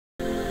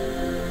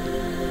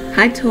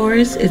Hi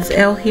Taurus, it's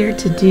Elle here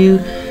to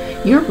do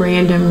your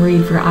random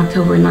read for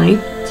October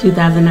 9th,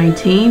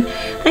 2019.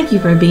 Thank you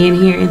for being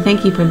here, and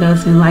thank you for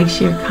those who like,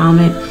 share,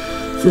 comment,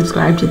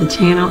 subscribe to the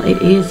channel.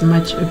 It is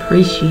much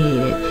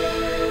appreciated.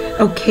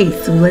 Okay,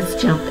 so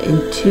let's jump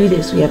into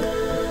this. We have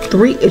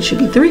three, it should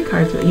be three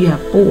cards, but you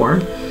have four.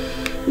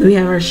 We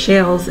have our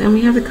shells, and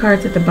we have the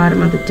cards at the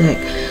bottom of the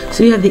deck.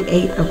 So you have the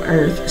Eight of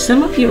Earth.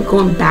 Some of you are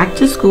going back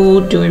to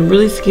school, doing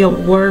really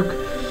skilled work,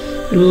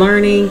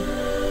 learning.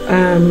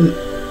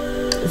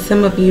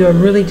 Some of you are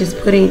really just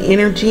putting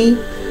energy,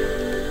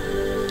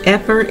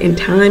 effort, and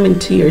time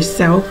into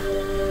yourself,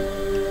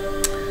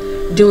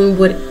 doing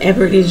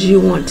whatever it is you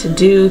want to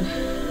do,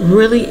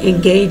 really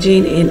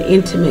engaging in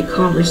intimate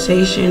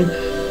conversation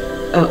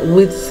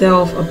with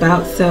self,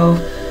 about self,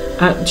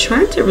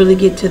 trying to really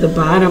get to the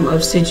bottom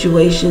of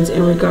situations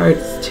in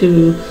regards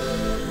to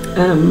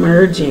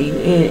merging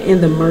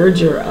and the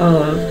merger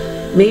of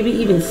maybe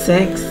even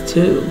sex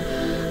too.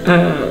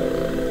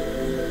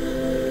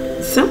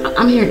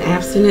 I'm hearing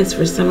abstinence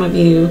for some of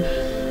you,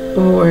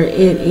 or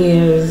it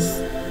is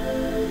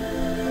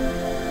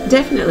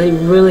definitely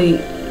really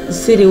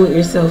sitting with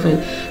yourself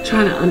and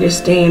trying to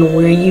understand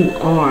where you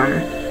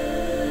are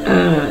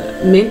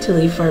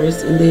mentally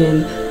first, and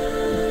then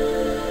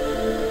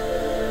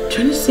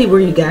trying to see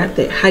where you got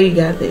there, how you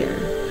got there.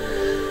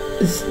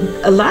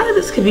 A lot of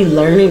this could be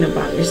learning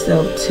about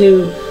yourself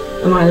too.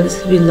 A lot of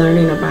this could be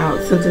learning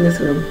about something that's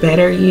going to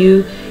better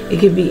you. It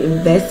could be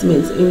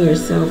investments in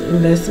yourself,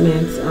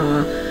 investments,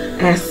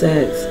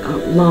 assets,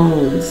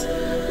 loans,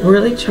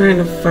 really trying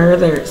to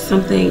further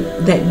something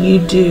that you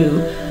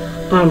do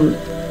on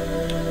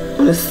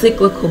a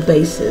cyclical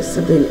basis,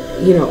 something,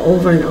 you know,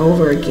 over and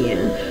over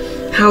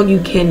again. How you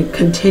can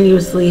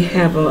continuously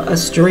have a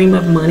stream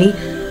of money,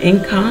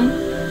 income.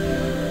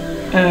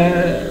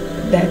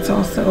 That's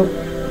also,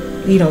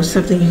 you know,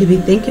 something you could be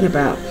thinking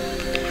about.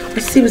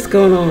 Let's see what's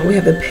going on. We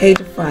have the Page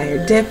of Fire.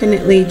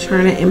 Definitely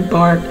trying to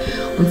embark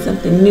on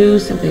something new,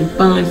 something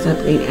fun,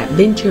 something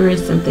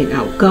adventurous, something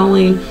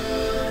outgoing,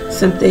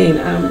 something,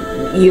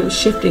 you know,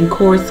 shifting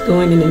course,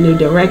 going in a new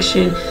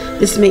direction.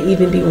 This may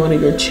even be one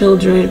of your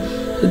children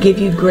who give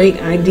you great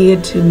idea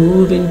to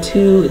move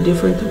into a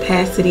different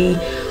capacity,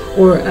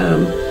 or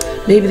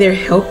maybe they're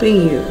helping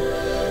you.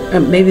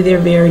 Maybe they're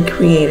very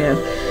creative.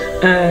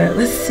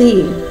 Let's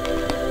see.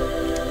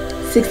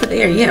 Six of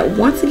Air. Yeah,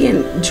 once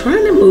again,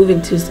 trying to move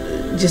into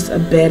just a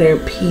better,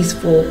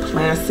 peaceful,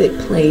 placid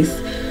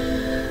place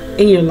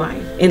in your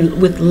life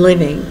and with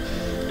living.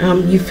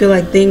 You feel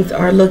like things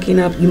are looking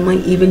up. You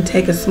might even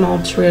take a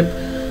small trip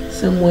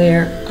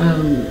somewhere,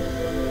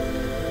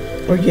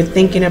 or you're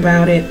thinking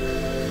about it.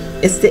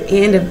 It's the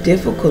end of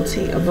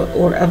difficulty,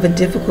 or of a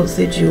difficult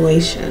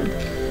situation,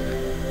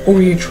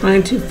 or you're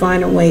trying to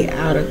find a way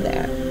out of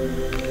that.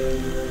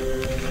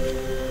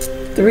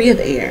 Three of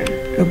Air.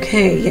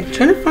 Okay, yeah,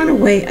 trying to find a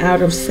way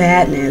out of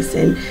sadness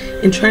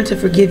and trying to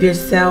forgive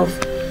yourself,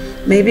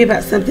 maybe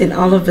about something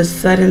all of a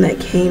sudden that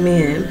came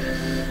in,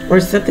 or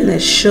something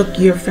that shook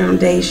your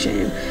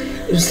foundation.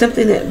 It was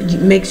something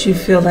that makes you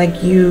feel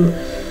like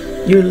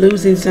you're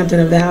losing something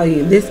of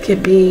value. This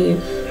could be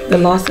the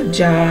loss of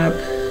job,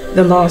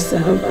 the loss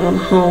of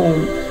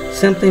home,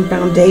 something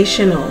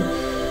foundational,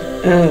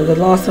 the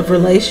loss of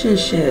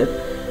relationship,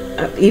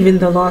 even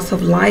the loss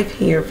of life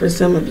here for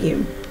some of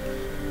you.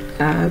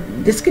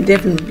 This could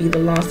definitely be the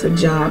loss of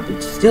job,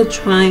 but still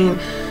trying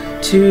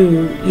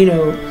to, you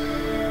know,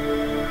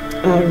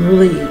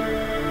 really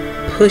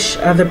push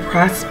other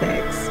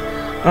prospects,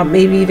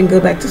 maybe even go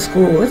back to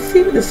school. Let's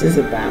see what this is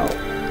about.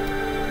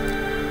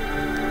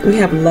 We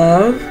have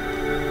love,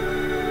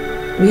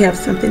 we have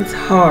something's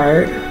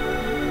hard,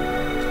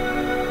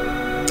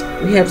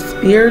 we have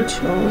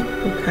spiritual,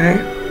 okay,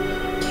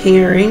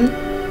 caring,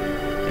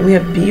 and we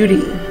have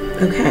beauty.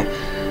 Okay,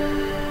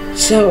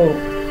 so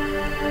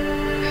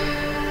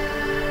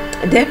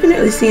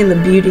definitely seeing the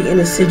beauty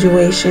in a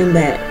situation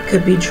that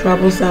could be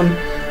troublesome,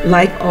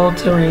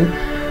 life-altering,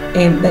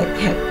 and that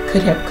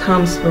could have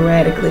come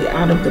sporadically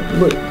out of the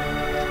blue.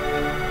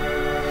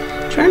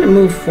 Trying to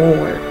move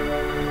forward.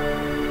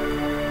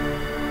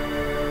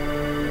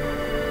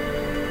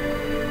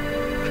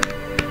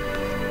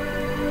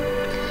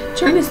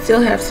 Trying to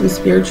still have some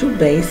spiritual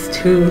base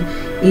too,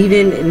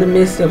 even in the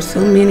midst of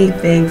so many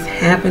things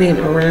happening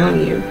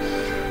around you.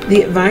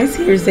 The advice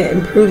here is that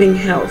improving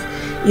health.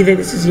 Either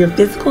this is your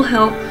physical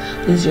health,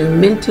 this is your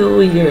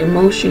mental, your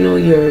emotional,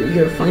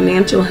 your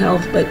financial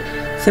health, but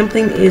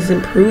something is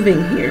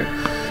improving here.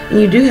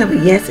 And you do have a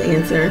yes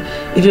answer.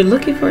 If you're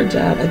looking for a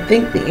job, I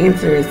think the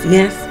answer is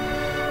yes.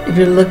 If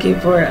you're looking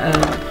for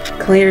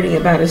clarity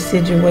about a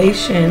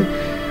situation,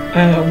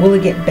 will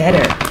it get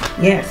better?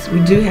 Yes, we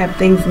do have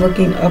things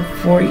looking up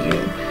for you.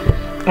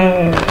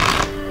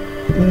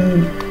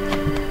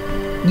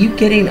 You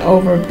getting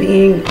over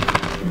being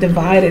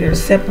divided or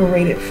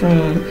separated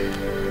from,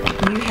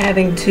 you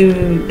having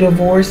to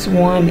divorce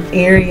one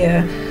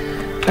area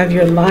of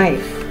your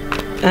life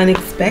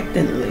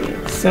unexpectedly.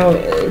 So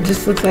it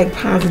just looks like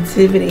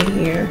positivity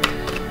here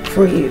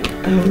for you.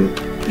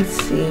 Let's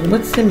see,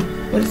 what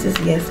is this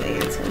yes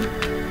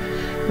answer?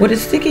 What is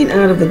sticking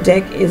out of the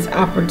deck is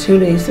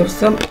opportunity. So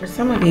for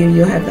some of you,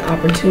 you'll have the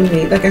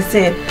opportunity. Like I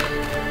said,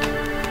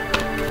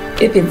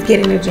 if it's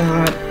getting a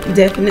job,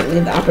 definitely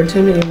the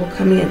opportunity will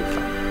come in.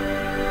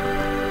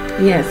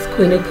 Yes,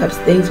 Queen of Cups,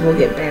 things will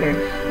get better.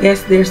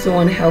 Yes, there's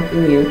someone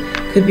helping you.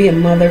 Could be a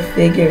mother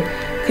figure.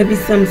 Could be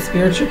some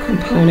spiritual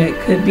component.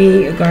 Could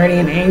be a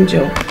guardian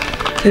angel.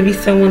 Could be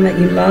someone that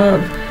you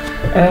love.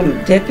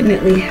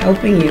 Definitely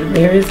helping you.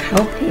 There is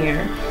help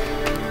here.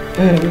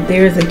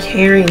 There is a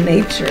caring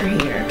nature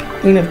here.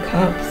 Queen of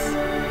Cups.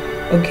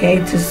 Okay,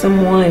 to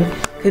someone,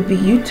 could be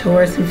you,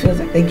 Taurus, who feels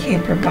like they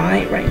can't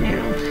provide right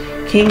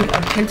now. King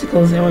of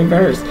Pentacles in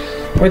reverse,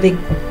 or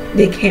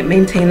they can't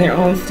maintain their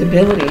own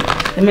stability.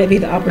 There might be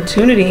the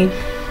opportunity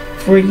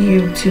for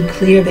you to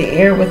clear the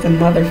air with a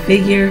mother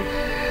figure.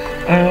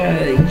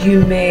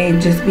 You may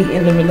just be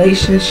in the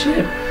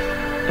relationship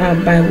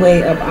by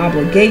way of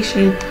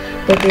obligation,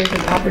 but there's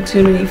an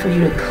opportunity for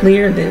you to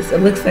clear this.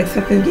 It looks like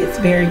something gets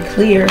very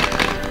clear,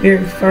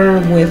 very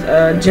firm with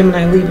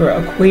Gemini,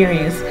 Libra,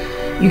 Aquarius.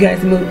 You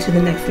guys move to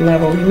the next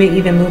level. You may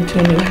even move to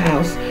a new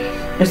house,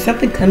 or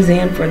something comes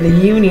in for the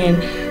union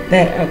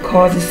that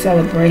causes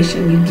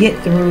celebration. You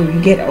get through,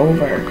 you get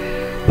over.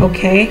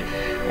 Okay?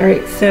 All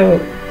right, so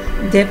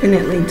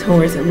definitely,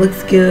 Taurus, it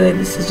looks good.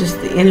 This is just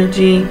the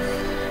energy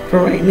for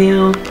right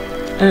now.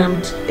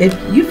 If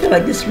you feel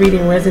like this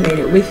reading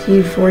resonated with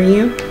you, for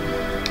you,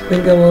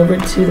 then go over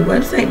to the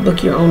website,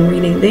 book your own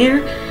reading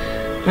there.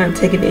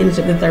 Take advantage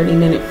of the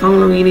 30-minute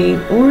phone reading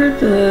or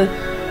the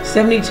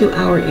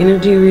 72-hour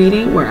energy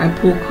reading, where I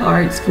pull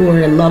cards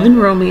for love and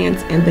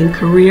romance, and then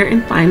career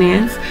and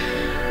finance.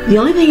 The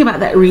only thing about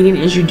that reading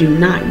is you do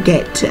not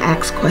get to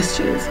ask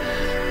questions.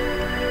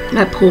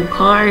 I pull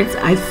cards,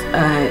 I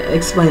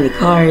explain the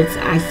cards,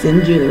 I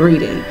send you the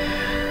reading.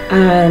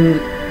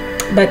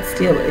 But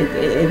still,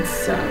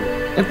 it's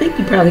I think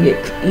you probably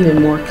get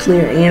even more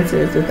clear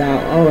answers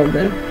without all of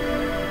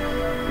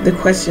the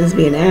questions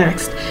being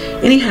asked.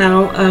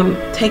 Anyhow,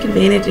 take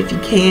advantage if you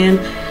can.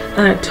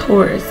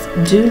 Taurus,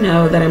 do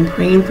know that I'm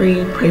praying for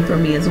you. Pray for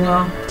me as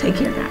well. Take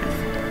care, guys.